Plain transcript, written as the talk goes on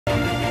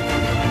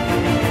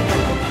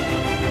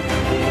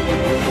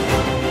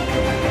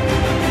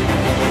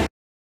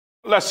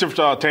Let's shift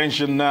our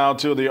attention now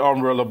to the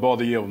umbrella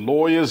body of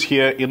lawyers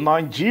here in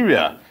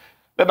Nigeria.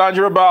 The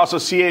Nigerian Bar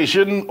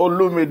Association,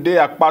 Olumide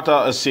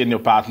Akpata, a senior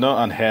partner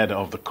and head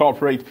of the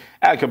corporate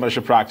and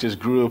commercial practice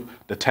group,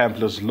 the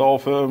Templars Law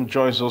Firm,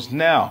 joins us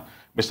now.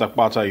 Mr.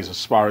 Akpata is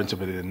aspiring to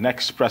be the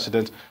next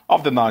president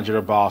of the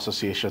Nigerian Bar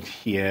Association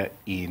here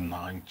in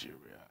Nigeria.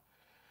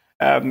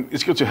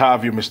 It's good to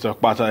have you, Mr.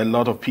 Akpata.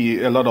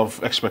 A lot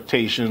of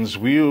expectations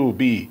will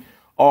be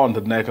on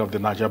the neck of the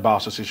Nigerian Bar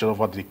Association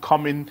over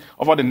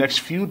the next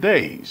few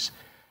days.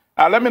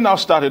 Let me now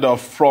start it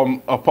off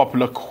from a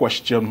popular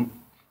question.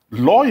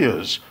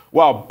 Lawyers,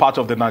 well, part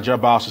of the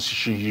Nigerian Bar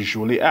Association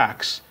usually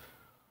asks,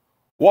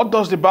 what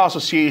does the Bar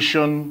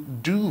Association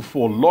do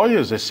for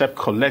lawyers except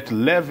collect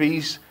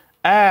levies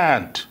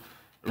and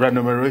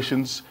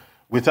remunerations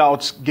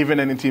without giving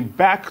anything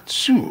back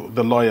to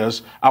the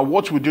lawyers? And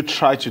what would you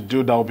try to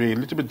do that will be a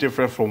little bit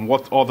different from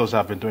what others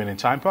have been doing in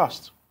time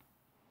past?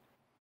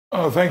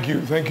 Thank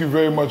you. Thank you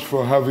very much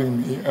for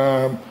having me.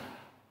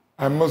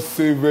 I must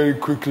say very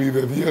quickly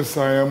that yes,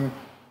 I am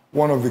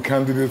one of the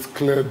candidates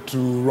cleared to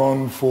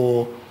run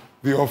for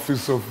the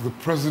office of the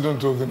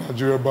president of the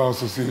Nigerian Bar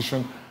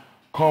Association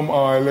come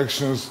our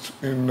elections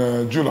in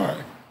July,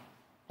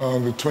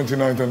 the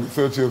 29th and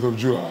the 30th of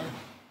July.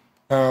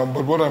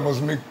 But what I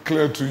must make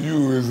clear to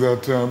you is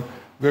that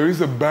there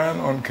is a ban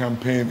on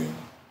campaigning.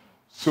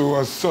 So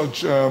as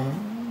such,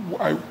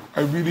 I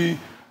really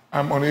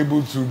am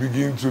unable to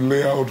begin to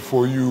lay out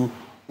for you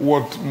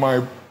what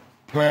my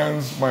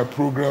plans, my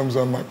programs,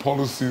 and my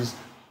policies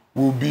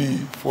will be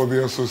for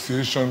the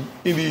association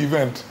in the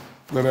event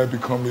that I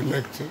become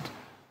elected.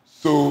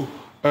 So,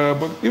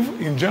 but if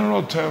in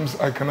general terms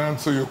I can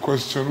answer your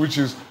question, which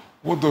is,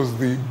 what does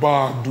the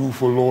bar do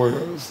for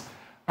lawyers?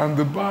 And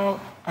the bar,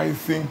 I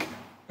think,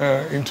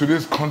 in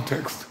today's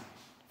context,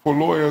 for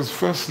lawyers,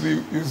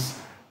 firstly,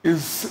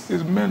 is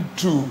meant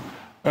to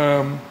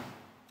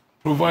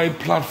provide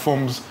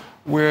platforms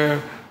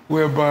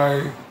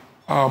whereby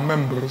our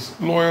members,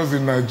 lawyers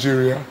in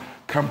Nigeria,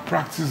 can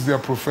practice their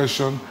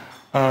profession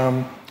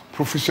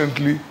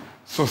proficiently,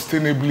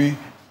 sustainably,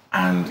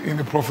 and in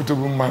a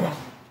profitable manner.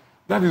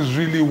 That is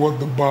really what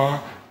the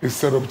bar is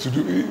set up to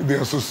do.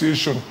 The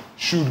association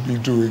should be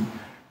doing.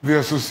 The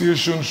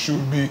association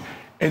should be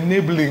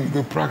enabling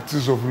the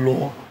practice of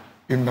law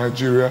in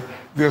Nigeria.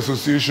 The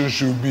association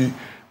should be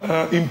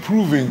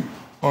improving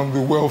on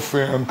the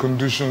welfare and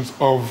conditions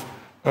of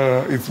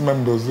its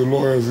members, the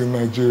lawyers in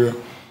Nigeria.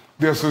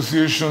 The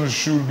association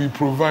should be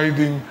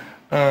providing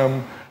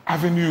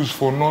avenues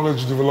for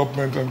knowledge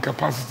development and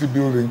capacity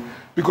building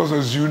because,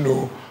 as you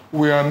know,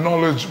 we are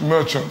knowledge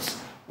merchants.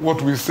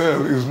 What we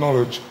sell is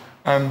knowledge,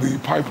 and the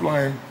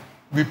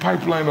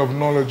pipeline of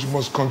knowledge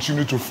must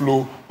continue to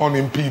flow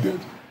unimpeded.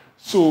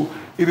 So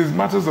it is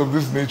matters of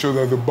this nature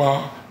that the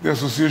bar, the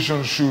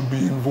association, should be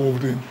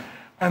involved in.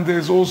 And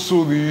there's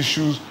also the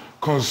issues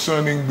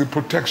concerning the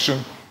protection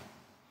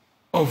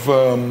of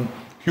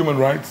human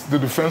rights, the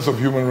defense of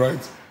human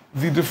rights,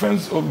 the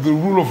defense of the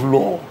rule of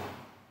law.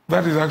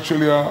 That is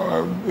actually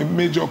a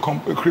major,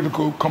 a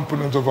critical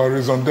component of our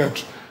raison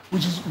d'etre,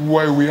 which is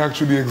why we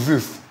actually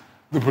exist,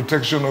 the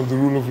protection of the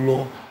rule of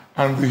law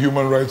and the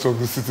human rights of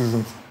the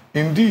citizens.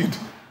 Indeed,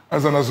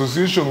 as an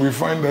association, we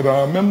find that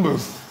our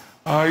members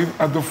are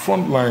at the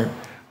front line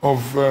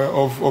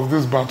of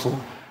this battle.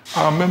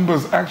 Our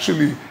members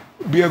actually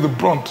bear the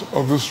brunt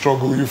of this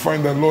struggle. You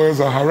find that lawyers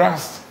are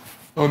harassed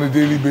on a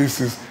daily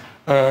basis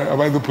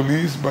by the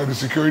police, by the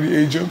security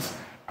agents,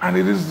 and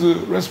it is the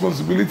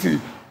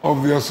responsibility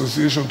of the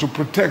association to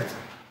protect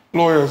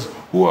lawyers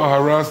who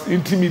are harassed,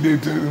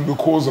 intimidated in the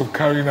course of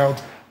carrying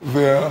out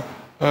their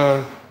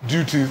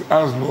duties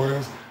as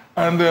lawyers.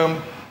 And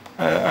the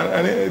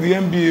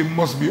NBA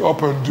must be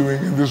up and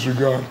doing in this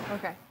regard.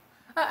 Okay.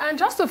 And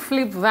just to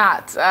flip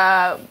that,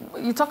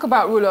 you talk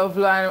about rule of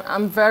law, and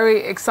I'm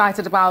very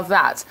excited about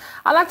that.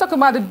 I'd like to talk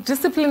about the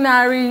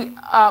disciplinary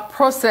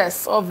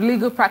process of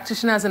legal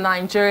practitioners in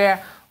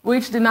Nigeria,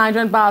 which the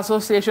Nigerian Bar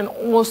Association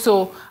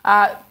also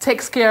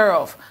takes care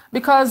of.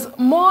 Because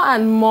more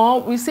and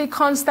more, we see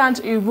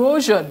constant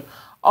erosion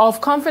of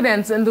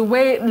confidence in the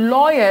way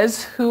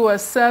lawyers who are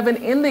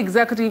serving in the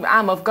executive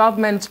arm of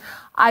government,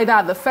 either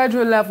at the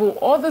federal level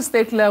or the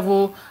state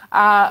level,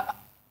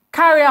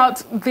 carry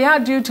out their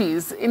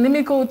duties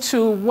inimical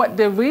to what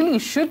they really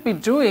should be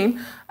doing.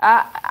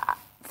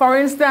 For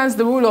instance,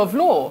 the rule of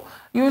law.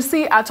 You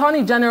see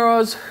attorney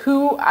generals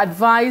who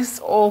advise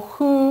or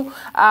who,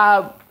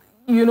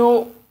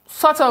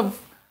 sort of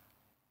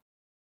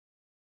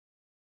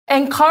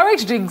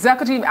encourage the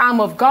executive arm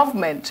of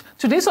government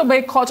to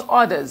disobey court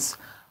orders.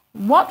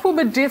 What will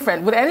be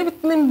different? Would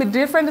anything be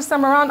different this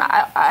time around?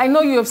 I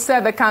know you have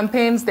said that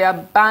campaigns, there are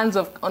bans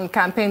on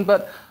campaign,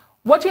 but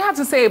what do you have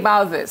to say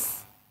about this?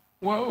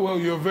 Well,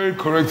 you're very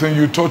correct, and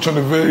you touch on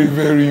a very,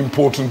 very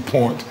important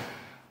point.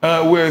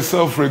 We're a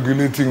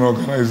self-regulating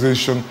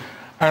organization,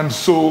 and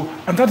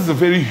that is a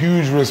very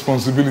huge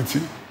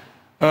responsibility.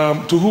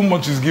 To whom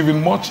much is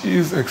given, much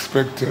is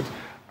expected.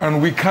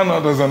 And we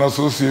cannot, as an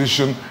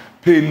association,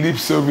 pay lip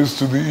service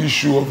to the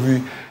issue of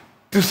the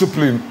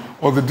discipline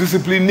or the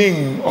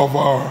disciplining of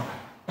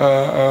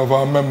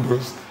our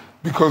members.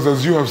 Because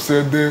as you have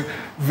said,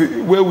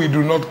 where we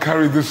do not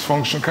carry out this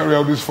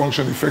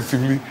function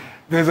effectively,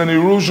 there's an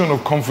erosion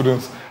of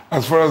confidence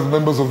as far as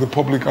members of the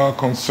public are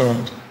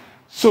concerned.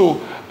 So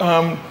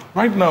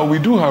right now we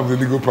do have the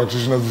Legal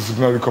Practitioners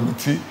Disciplinary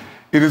Committee.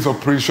 It is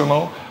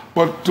operational,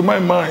 but to my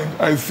mind,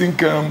 I think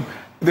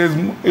there's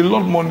a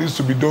lot more needs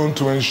to be done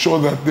to ensure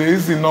that there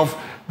is enough,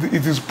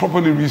 it is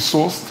properly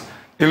resourced.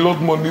 A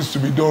lot more needs to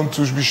be done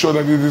to be sure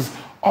that it is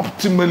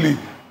optimally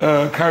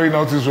carrying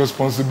out its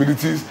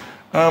responsibilities.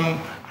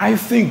 I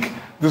think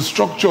the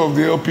structure of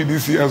the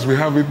LPDC as we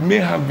have it may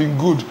have been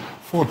good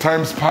for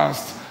times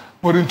past,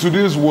 but in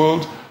today's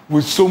world,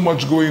 with so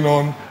much going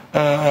on,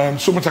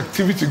 so much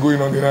activity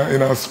going on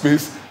in our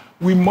space,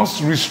 we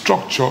must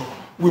restructure.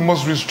 We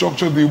must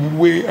restructure the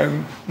way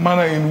and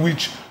manner in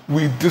which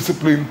we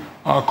discipline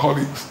our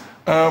colleagues.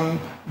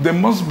 There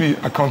must be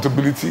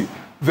accountability.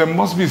 There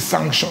must be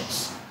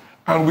sanctions,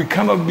 and we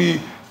cannot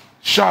be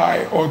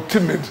shy or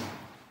timid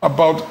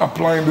about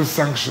applying the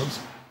sanctions.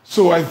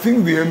 So I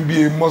think the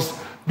NBA must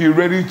be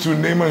ready to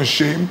name and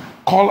shame,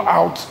 call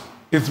out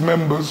its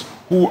members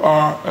who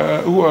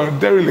are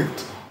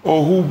derelict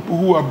or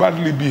who are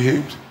badly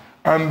behaved.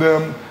 And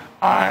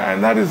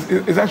that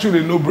is actually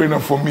a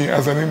no-brainer for me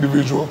as an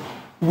individual.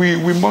 We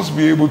must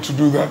be able to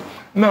do that.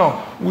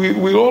 Now,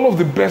 with all of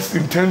the best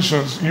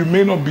intentions, you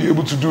may not be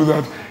able to do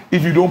that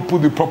if you don't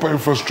put the proper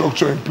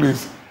infrastructure in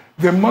place.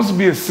 There must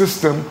be a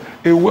system,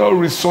 a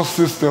well-resourced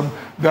system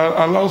that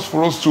allows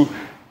for us to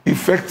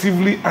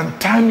effectively and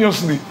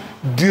timeously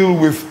deal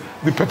with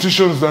the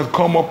petitions that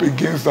come up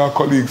against our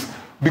colleagues,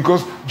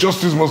 because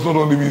justice must not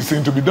only be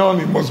seen to be done,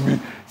 it must be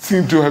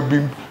seen to have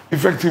been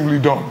effectively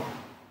done.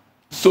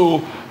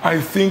 So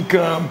I think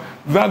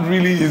that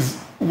really is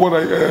what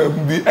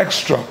the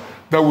extra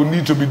that will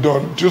need to be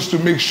done, just to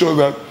make sure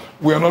that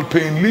we are not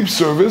paying lip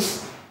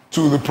service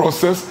to the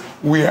process.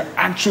 We are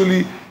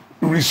actually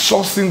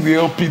resourcing the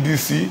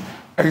LPDC,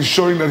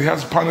 ensuring that it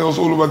has panels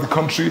all over the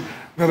country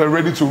that are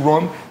ready to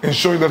run,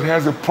 ensuring that it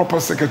has a proper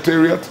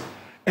secretariat,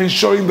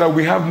 ensuring that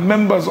we have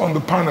members on the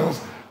panels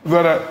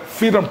that are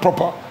fit and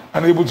proper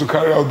and able to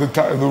carry out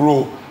the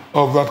role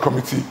of that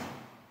committee.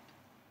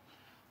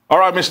 All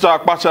right, Mr.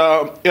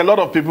 Akpata, a lot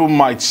of people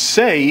might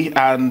say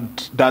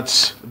and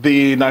that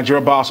the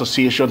Nigerian Bar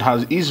Association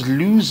is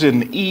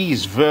losing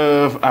its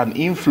verve and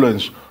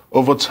influence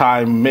over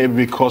time,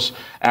 maybe because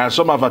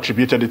some have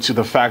attributed it to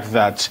the fact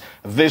that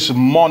this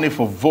money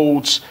for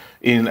votes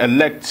in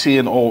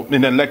electing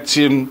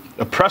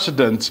a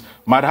president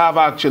might have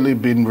actually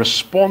been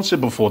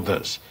responsible for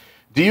this.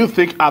 Do you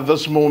think at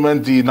this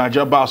moment the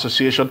Nigerian Bar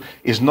Association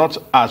is not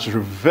as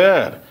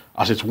revered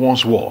as it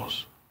once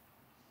was?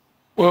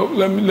 Well,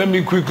 let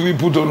me quickly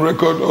put on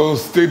record or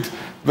state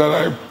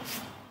that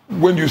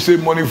when you say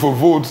money for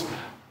votes,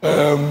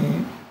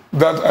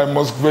 that I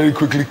must very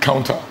quickly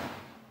counter.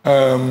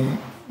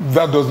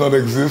 That does not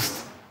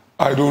exist.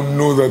 I don't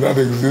know that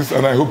exists,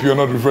 and I hope you're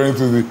not referring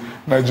to the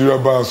Nigeria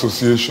Bar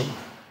Association.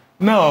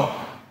 Now,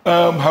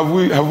 have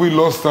we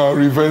lost our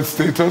revered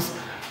status?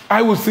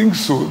 I would think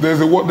so.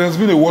 There's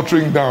been a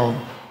watering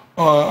down.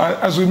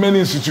 As with many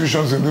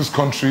institutions in this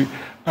country,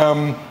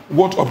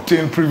 what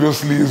obtained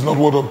previously is not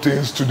what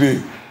obtains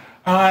today.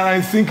 And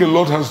I think a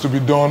lot has to be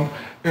done.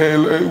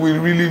 We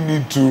really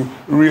need to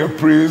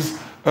reappraise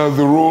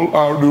the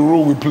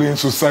role we play in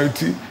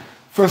society.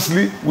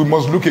 Firstly, we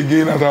must look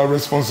again at our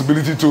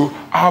responsibility to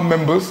our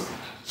members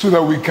so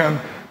that we can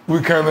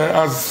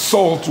as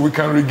salt, we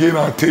can regain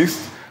our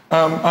taste.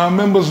 Our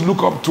members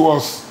look up to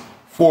us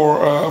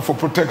for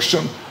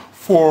protection,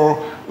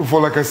 for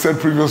like I said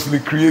previously,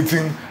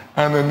 creating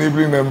an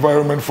enabling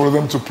environment for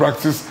them to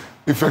practice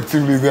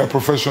effectively their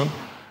profession.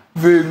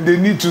 They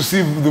need to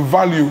see the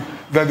value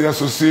that the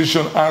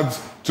association adds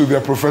to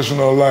their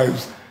professional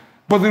lives.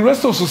 But the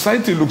rest of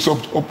society looks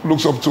up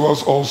to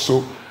us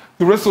also.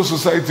 The rest of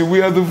society,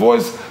 we are the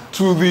voice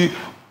to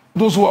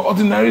those who are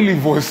ordinarily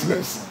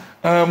voiceless.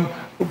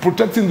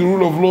 Protecting the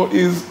rule of law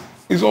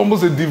is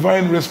almost a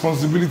divine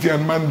responsibility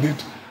and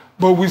mandate.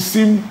 But we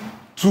seem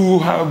to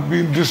have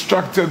been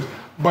distracted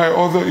by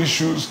other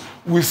issues.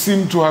 We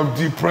seem to have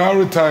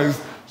deprioritized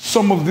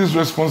some of these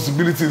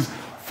responsibilities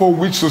for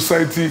which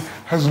society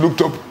has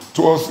looked up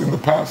to us in the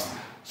past.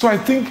 So I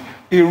think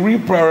a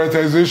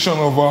reprioritization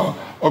of our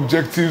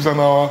objectives and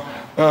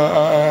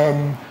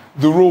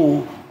the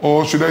role,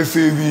 or should I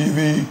say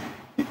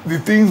the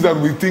things that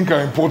we think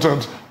are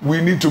important, we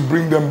need to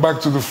bring them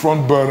back to the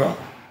front burner.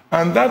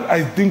 And that,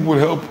 I think, will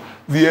help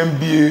the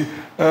NBA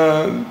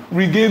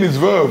regain its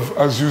verve,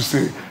 as you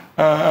say,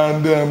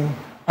 and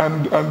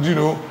you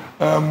know,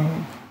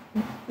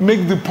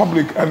 make the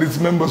public and its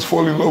members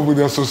fall in love with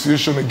the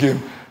association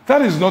again.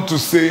 That is not to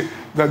say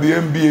that the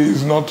NBA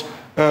is not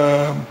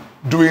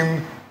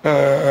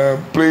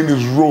playing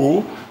its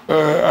role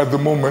at the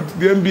moment.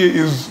 The NBA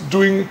is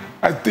doing,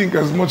 I think,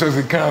 as much as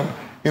it can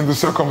in the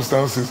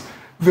circumstances.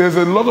 There's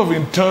a lot of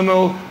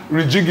internal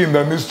rejigging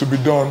that needs to be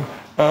done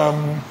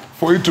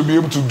for it to be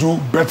able to do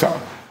better.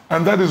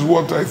 And that is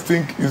what I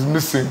think is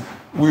missing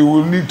we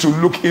will need to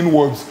look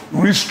inwards,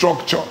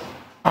 restructure,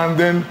 and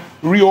then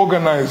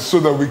reorganize so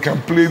that we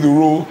can play the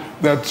role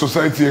that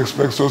society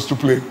expects us to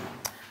play.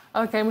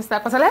 Okay, Mr.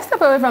 Akpata, let's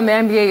step away from the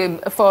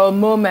NBA for a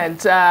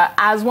moment.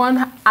 As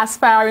one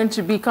aspiring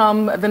to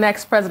become the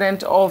next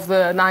president of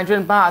the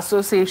Nigerian Bar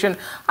Association,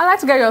 I'd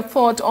like to get your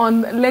thought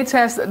on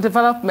latest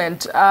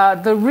development,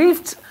 the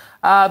rift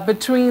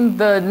between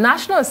the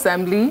National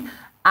Assembly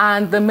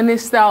and the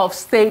Minister of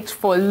State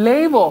for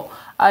Labour.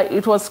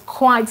 It was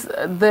quite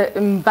the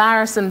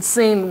embarrassing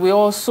scene we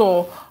all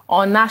saw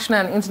on national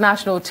and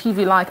international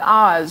TV like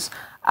ours.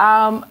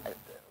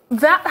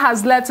 That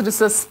has led to the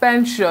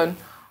suspension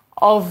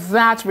of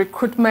that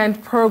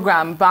recruitment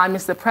program by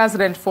Mr.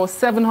 President for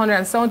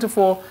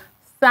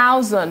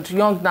 774,000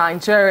 young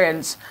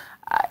Nigerians.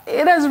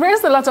 It has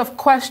raised a lot of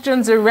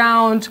questions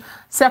around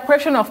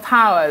separation of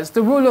powers,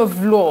 the rule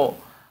of law.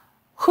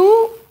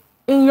 Who,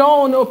 in your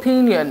own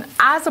opinion,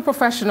 as a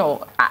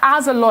professional,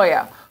 as a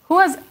lawyer, who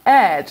has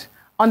erred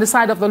on the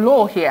side of the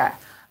law here?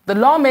 The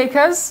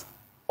lawmakers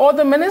or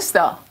the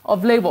Minister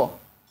of Labour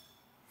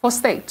for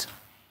State?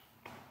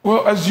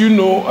 Well, as you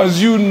know,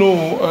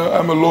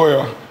 I'm a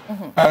lawyer.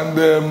 And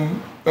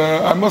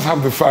I must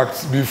have the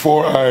facts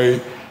before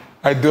I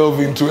delve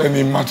into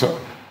any matter.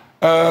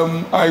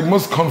 I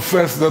must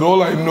confess that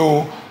all I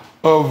know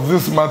of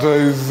this matter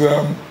is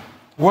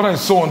what I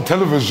saw on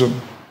television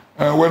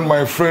when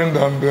my friend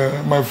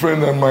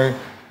and my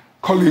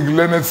colleague,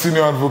 learned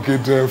senior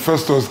advocate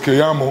Festus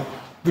Keyamo,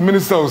 the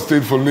Minister of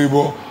State for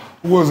Labour,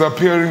 was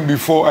appearing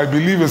before, I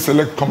believe, a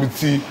select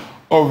committee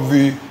of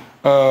the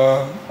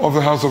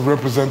House of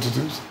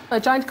Representatives. A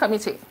joint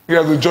committee.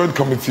 Yeah, the joint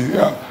committee,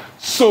 yeah.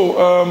 So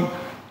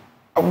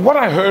what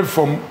I heard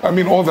from,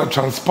 all that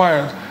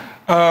transpired,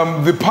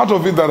 the part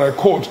of it that I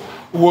caught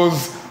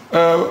was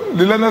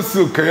Leonard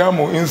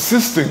Keyamo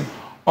insisting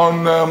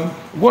on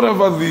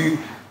whatever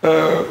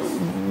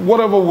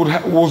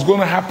was going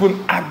to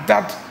happen at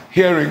that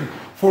hearing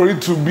for it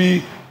to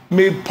be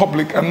made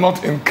public and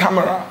not in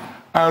camera,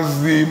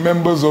 as the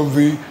members of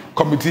the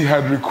committee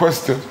had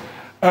requested.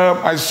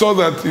 I saw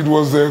that it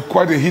was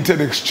quite a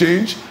heated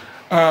exchange.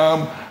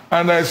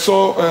 And I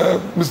saw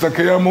Mr.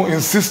 Keyamo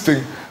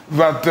insisting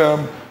that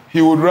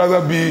he would rather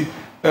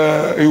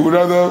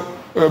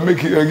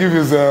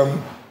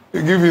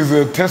give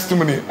his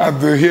testimony at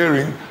the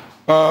hearing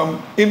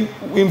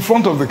in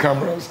front of the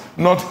cameras,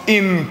 not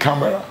in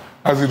camera,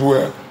 as it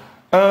were.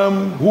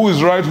 Who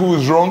is right, who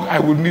is wrong? I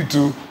would need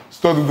to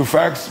study the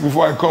facts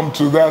before I come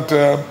to that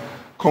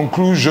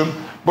conclusion.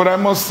 But I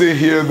must say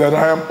here that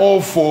I am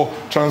all for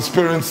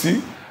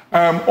transparency.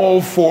 I am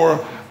all for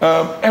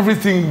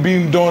everything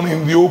being done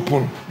in the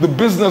open, the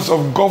business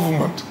of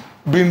government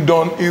being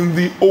done in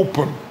the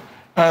open.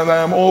 And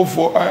I'm all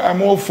for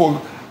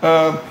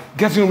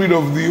getting rid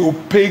of the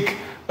opaque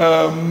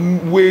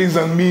ways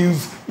and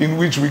means in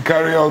which we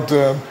carry out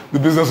the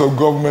business of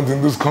government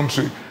in this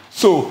country.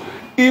 So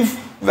if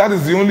that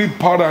is the only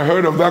part I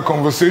heard of that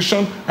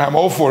conversation, I'm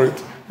all for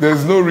it.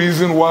 There's no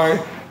reason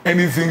why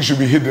anything should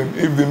be hidden.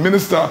 If the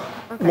minister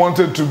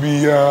wanted to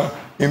be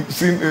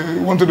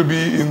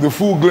in the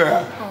full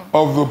glare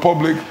of the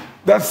public,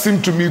 that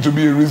seemed to me to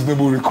be a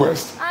reasonable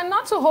request. And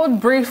not to hold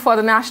brief for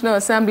the National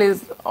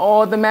Assemblies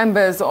or the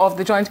members of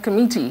the Joint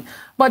Committee,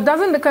 but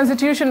doesn't the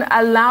Constitution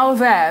allow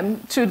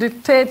them to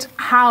dictate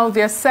how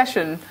their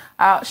session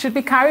should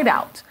be carried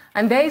out?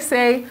 And they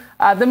say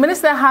the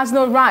minister has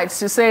no rights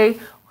to say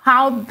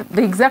how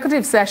the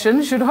executive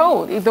session should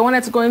hold. If they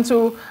wanted to go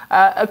into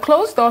a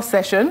closed-door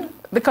session,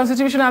 the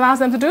Constitution allows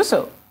them to do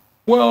so.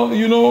 Well,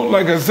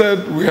 like I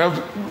said,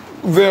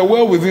 they are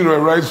well within their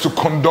rights to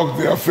conduct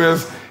their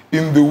affairs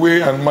in the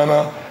way and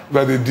manner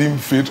that they deem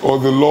fit or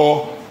the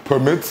law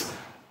permits.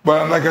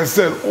 But like I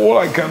said, all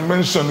I can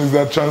mention is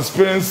that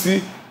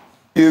transparency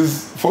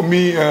is for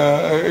me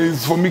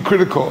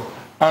critical.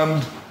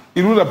 And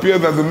it would appear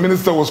that the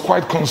minister was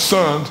quite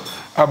concerned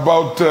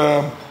about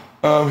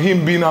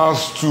him being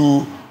asked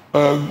to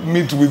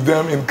meet with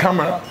them in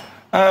camera.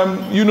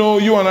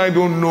 You and I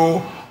don't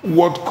know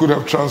what could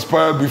have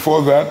transpired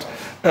before that.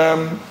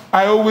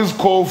 I always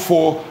call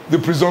for the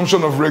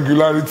presumption of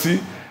regularity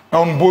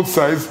on both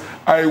sides.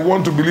 I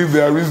want to believe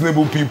they are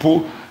reasonable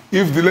people.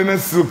 If the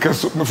learned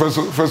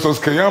Festus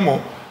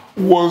Keyamo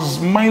was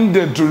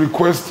minded to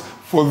request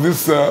for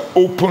this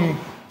open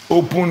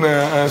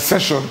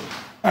session,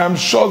 I'm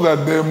sure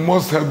that there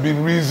must have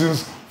been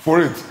reasons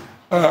for it.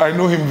 I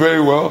know him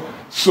very well,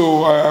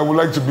 so I would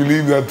like to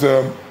believe that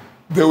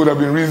there would have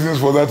been reasons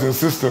for that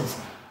insistence.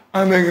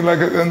 And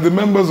the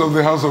members of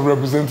the House of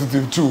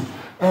Representatives too,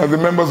 the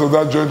members of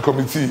that joint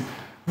committee,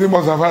 they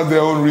must have had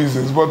their own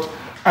reasons. But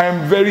I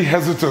am very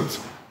hesitant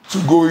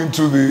to go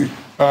into the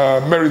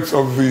merits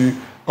of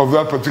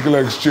that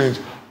particular exchange.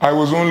 I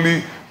was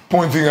only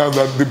pointing out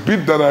that the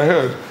bit that I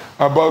heard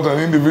about an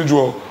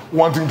individual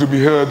wanting to be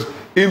heard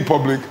in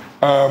public,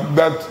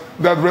 that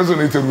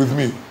resonated with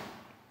me.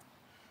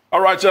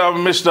 All right,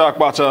 Mr.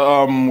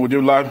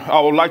 Akpata,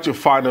 I would like to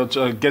find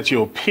out, get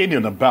your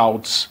opinion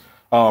about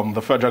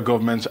the federal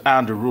government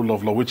and the rule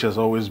of law, which has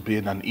always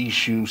been an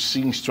issue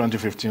since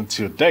 2015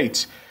 till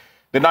date.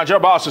 The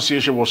Nigerian Bar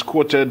Association was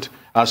quoted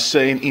as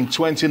saying in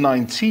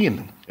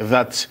 2019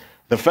 that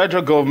the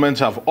federal government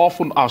have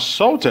often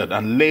assaulted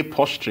and lay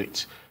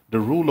prostrate the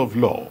rule of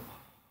law.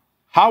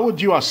 How would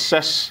you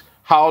assess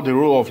how the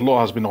rule of law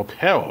has been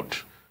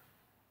upheld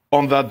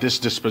under this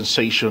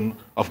dispensation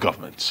of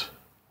government?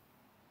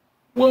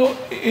 Well,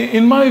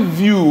 in my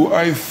view,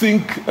 I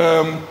think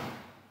there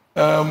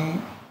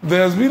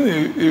has been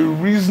a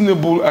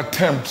reasonable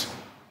attempt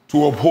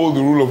to uphold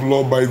the rule of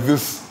law by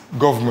this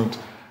government.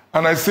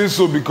 And I say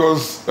so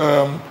because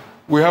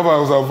we have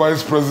as our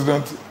Vice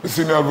President, a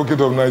senior advocate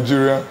of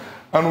Nigeria,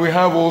 and we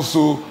have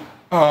also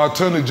our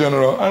Attorney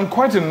General, and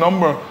quite a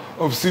number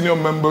of senior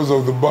members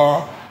of the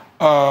bar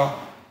are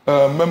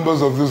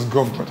members of this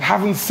government.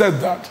 Having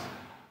said that,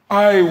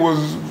 I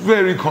was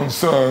very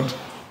concerned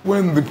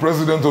when the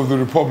President of the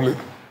Republic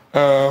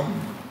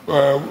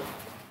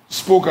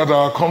spoke at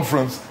our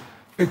conference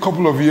a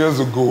couple of years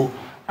ago,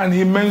 and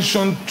he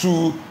mentioned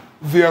to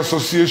the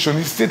association,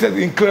 he stated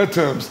in clear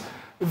terms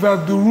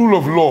that the rule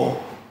of law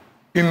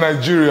in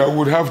Nigeria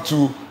would have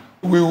to,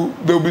 there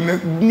will be a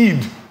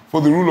need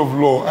for the rule of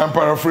law, I'm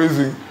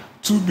paraphrasing,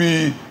 to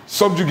be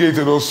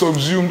subjugated or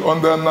subsumed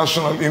under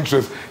national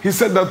interest. He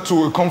said that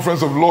to a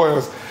conference of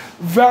lawyers.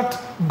 That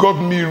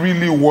got me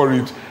really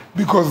worried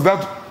because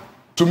that,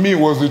 to me,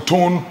 was the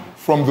tone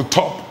from the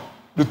top,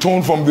 the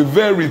tone from the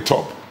very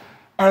top.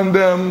 And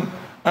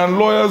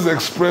lawyers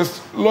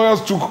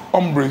took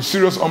umbrage,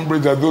 serious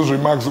umbrage at those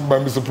remarks by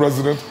Mr.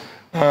 President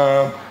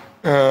at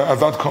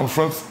that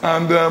conference.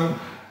 And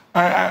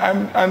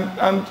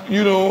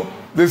you know,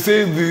 they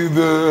say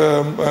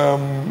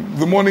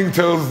the morning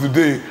tells the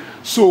day.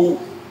 So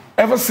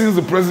ever since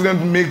the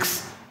president made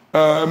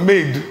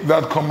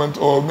that comment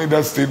or made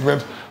that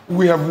statement,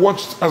 we have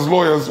watched, as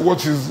lawyers,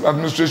 watch his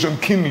administration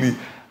keenly.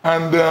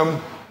 And,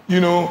 you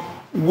know,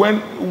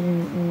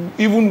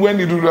 even when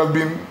it would have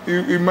been,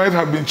 it might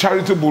have been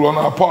charitable on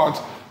our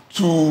part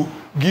to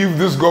give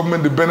this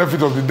government the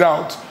benefit of the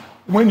doubt,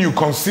 when you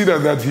consider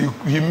that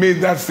he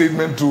made that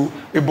statement to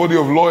a body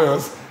of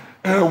lawyers,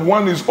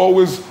 one is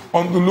always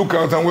on the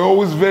lookout, and we're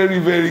always very,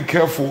 very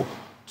careful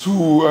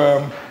to,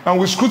 and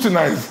we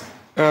scrutinize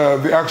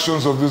the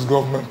actions of this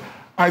government.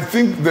 I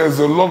think there's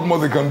a lot more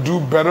they can do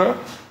better.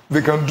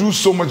 They can do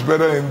so much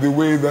better in the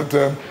way that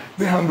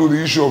they handle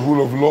the issue of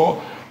rule of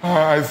law.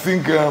 I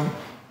think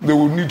they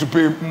will need to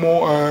pay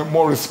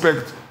more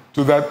respect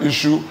to that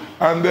issue.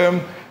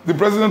 And the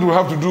president will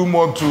have to do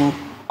more to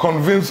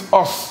convince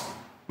us,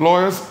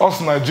 lawyers, us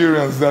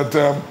Nigerians, that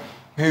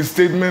his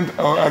statement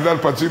at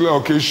that particular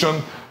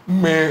occasion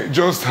may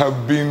just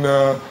have been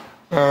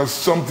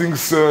something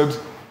said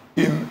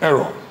in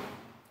error.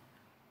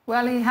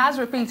 Well, he has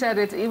repeated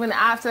it even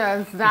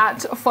after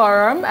that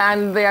forum,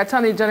 and the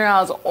Attorney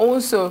General has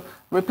also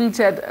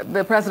repeated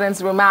the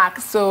president's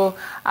remarks. So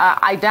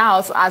I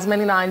doubt as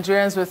many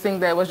Nigerians would think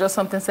there was just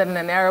something said in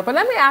an error. But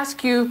let me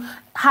ask you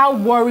how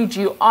worried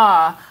you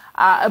are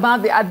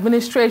about the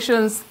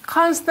administration's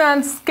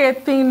constant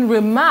scathing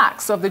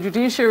remarks of the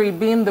judiciary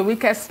being the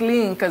weakest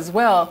link as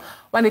well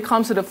when it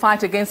comes to the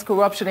fight against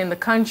corruption in the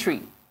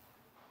country.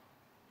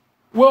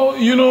 Well,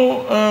 you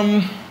know,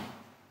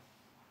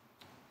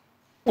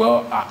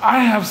 I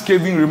have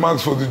scathing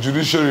remarks for the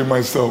judiciary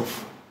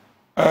myself.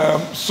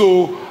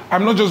 So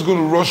I'm not just going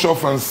to rush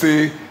off and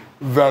say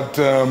that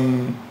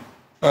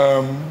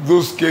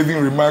those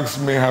scathing remarks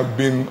may have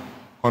been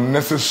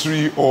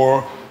unnecessary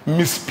or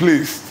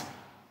misplaced.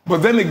 But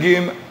then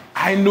again,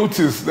 I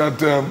noticed that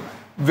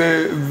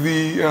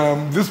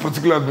this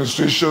particular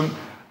administration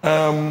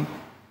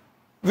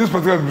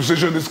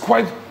is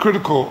quite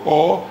critical,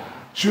 or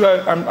should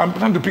I'm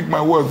trying to pick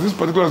my words. This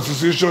particular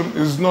association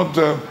is not,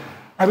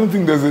 I don't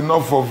think there's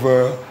enough of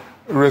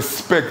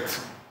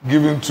respect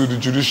given to the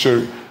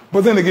judiciary.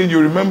 But then again, you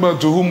remember,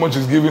 to whom much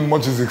is given,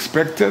 much is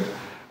expected.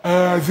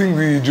 I think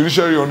the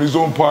judiciary on its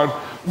own part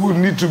would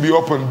need to be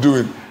up and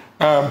doing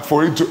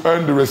for it to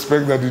earn the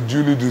respect that it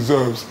duly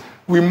deserves.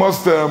 We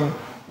must, I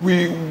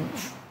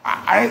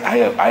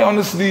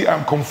honestly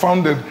am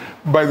confounded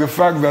by the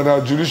fact that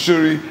our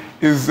judiciary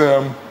is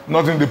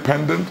not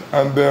independent,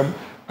 and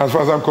as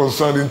far as I'm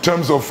concerned, in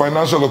terms of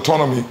financial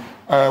autonomy,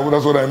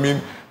 that's what I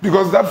mean.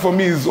 Because that for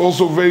me is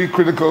also very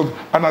critical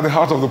and at the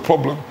heart of the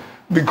problem.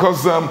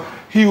 Because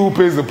he who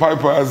pays the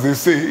piper, as they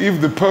say,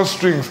 if the purse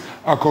strings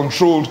are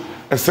controlled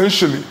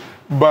essentially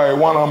by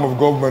one arm of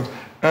government,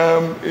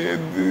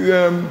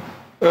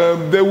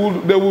 there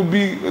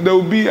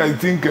will be, I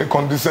think, a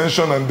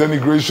condescension and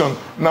denigration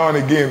now and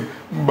again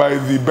by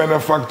the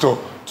benefactor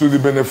to the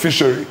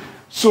beneficiary.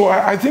 So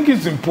I think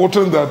it's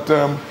important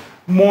that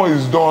more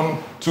is done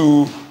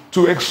to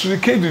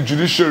extricate the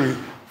judiciary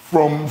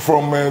from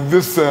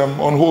this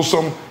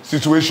unwholesome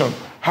situation.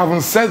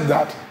 Having said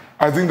that,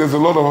 I think there's a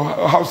lot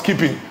of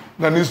housekeeping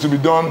that needs to be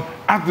done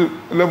at the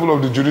level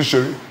of the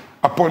judiciary.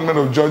 Appointment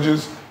of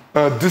judges,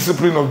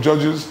 discipline of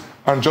judges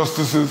and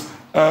justices,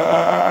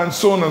 and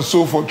so on and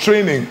so forth,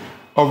 training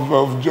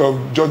of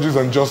judges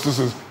and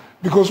justices.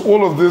 because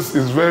all of this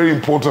is very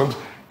important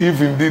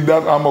if indeed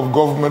that arm of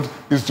government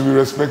is to be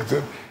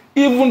respected.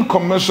 Even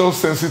commercial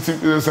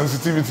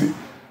sensitivity.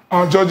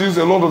 Our judges,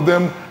 a lot of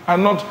them are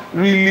not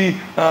really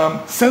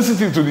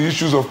sensitive to the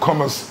issues of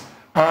commerce.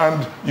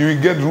 And you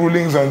get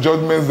rulings and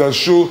judgments that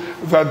show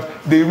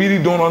that they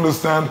really don't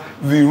understand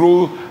the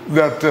role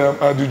that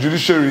the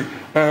judiciary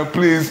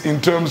plays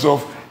in terms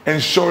of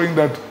ensuring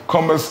that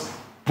commerce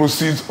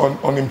proceeds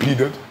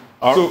unimpeded.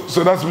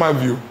 So that's my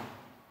view.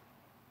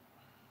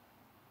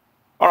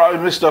 All right,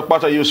 Mr.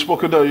 Akpata,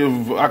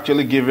 you've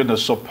actually given a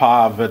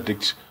subpar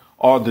verdict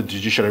on the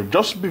judiciary.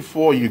 Just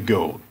before you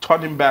go,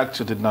 turning back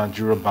to the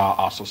Nigerian Bar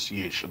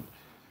Association,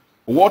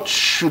 what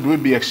should we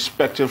be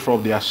expecting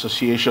from the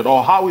association,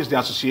 or how is the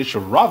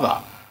association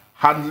rather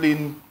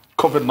handling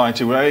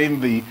COVID-19? We're in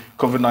the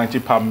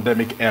COVID-19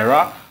 pandemic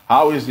era.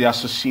 How is the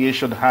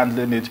association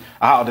handling it?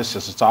 How are they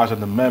sensitizing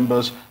the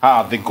members?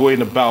 How are they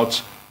going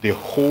about the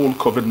whole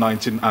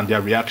COVID-19 and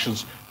their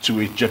reactions to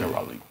it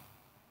generally?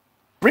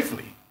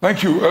 Briefly.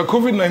 Thank you.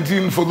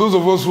 COVID-19, for those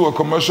of us who are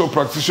commercial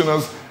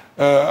practitioners,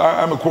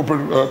 I'm a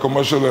corporate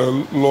commercial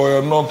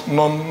lawyer, not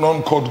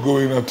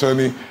non-court-going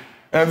attorney.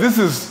 And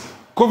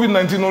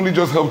COVID-19 only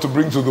just helped to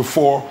bring to the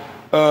fore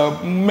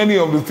many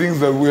of the things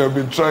that we have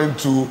been trying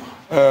to,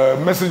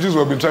 messages we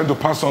have been trying to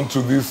pass on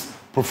to this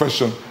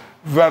profession,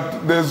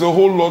 that there's a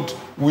whole lot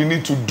we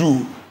need to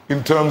do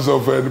in terms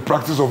of the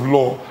practice of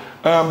law,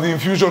 the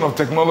infusion of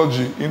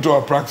technology into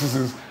our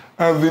practices,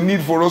 and the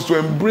need for us to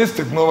embrace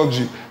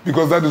technology,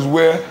 because that is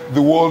where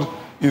the world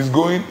is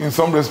going. In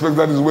some respects,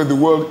 that is where the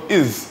world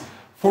is.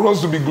 For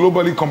us to be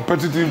globally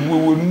competitive, we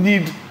will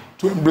need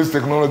to embrace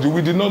technology.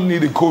 We did not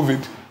need a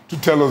COVID to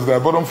tell us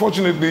that. But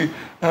unfortunately,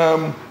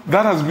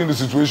 that has been the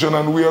situation,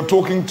 and we are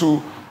talking to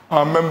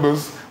our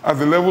members at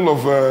the level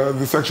of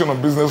the section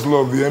of business law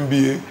of the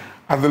NBA,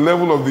 at the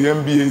level of the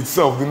NBA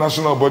itself, the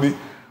national body.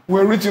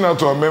 We're reaching out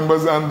to our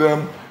members, and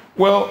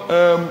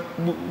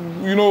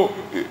you know,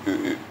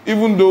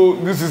 even though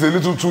this is a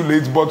little too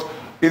late, but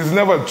it's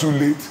never too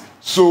late.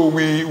 So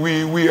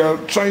we are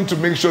trying to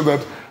make sure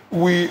that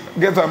we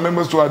get our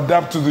members to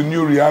adapt to the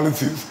new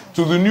realities,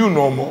 to the new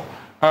normal.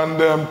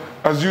 And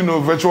as you know,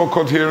 virtual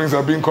court hearings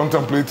are being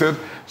contemplated.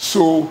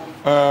 So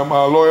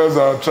our lawyers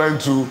are trying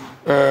to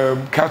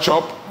catch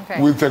up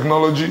with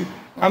technology.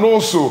 And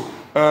also,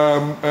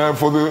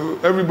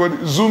 for everybody,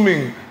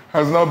 Zooming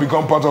has now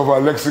become part of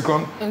our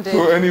lexicon. Indeed.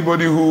 So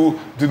anybody who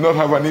did not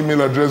have an email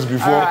address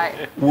before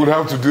would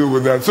have to deal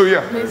with that. So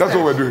yeah, that's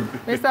what we're doing.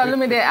 Mr.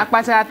 Olumide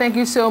Akpata, thank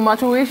you so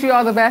much. We wish you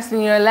all the best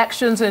in your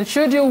elections, and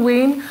should you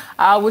win,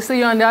 we'll see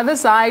you on the other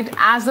side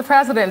as the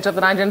president of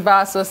the Nigerian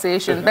Bar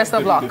Association. Best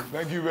of luck.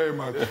 Thank you very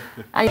much.